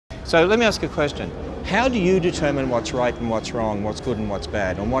So let me ask a question. How do you determine what's right and what's wrong, what's good and what's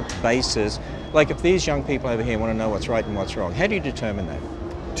bad? On what basis? Like if these young people over here want to know what's right and what's wrong, how do you determine that?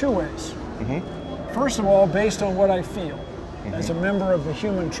 Two ways. First of all, based on what I feel as a member of the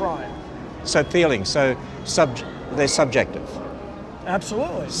human tribe. So feelings, they're subjective.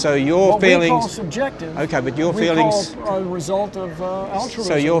 Absolutely. So your what feelings. We call subjective. Okay, but your we feelings. Call a result of altruism.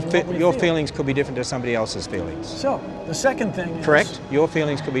 So your feel. feelings could be different to somebody else's feelings. So the second thing is. Correct. Your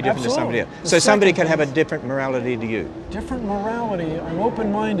feelings could be different Absolutely. to somebody else. The So somebody second can have a thing different morality to you. Different morality. I'm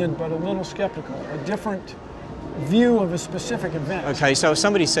open-minded, but a little skeptical. A different view of a specific event. Okay, so if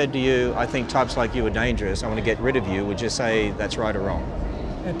somebody said to you, I think types like you are dangerous, I want to get rid of you, would you say that's right or wrong?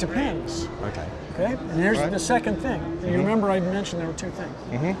 It depends. Okay. Okay? And here's the second thing. You remember I mentioned there were two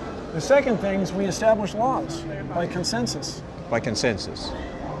things. The second thing is we establish laws by consensus. By consensus.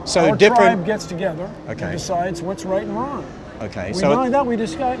 So Our different. tribe gets together Okay. and decides what's right and wrong. Okay. Not only that,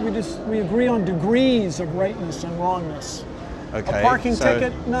 we agree on degrees of rightness and wrongness. Okay. A parking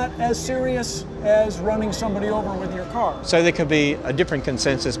ticket, not as serious as running somebody over with your car. So there could be a different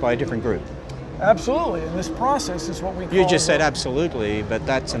consensus by a different group. Absolutely, and this process is what we call... You just said absolutely, but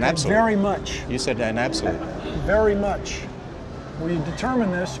that's an absolute. Very much. You said an absolute. Very much. We determine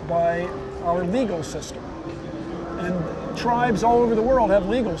this by our legal system. And tribes all over the world have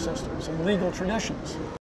legal systems and legal traditions.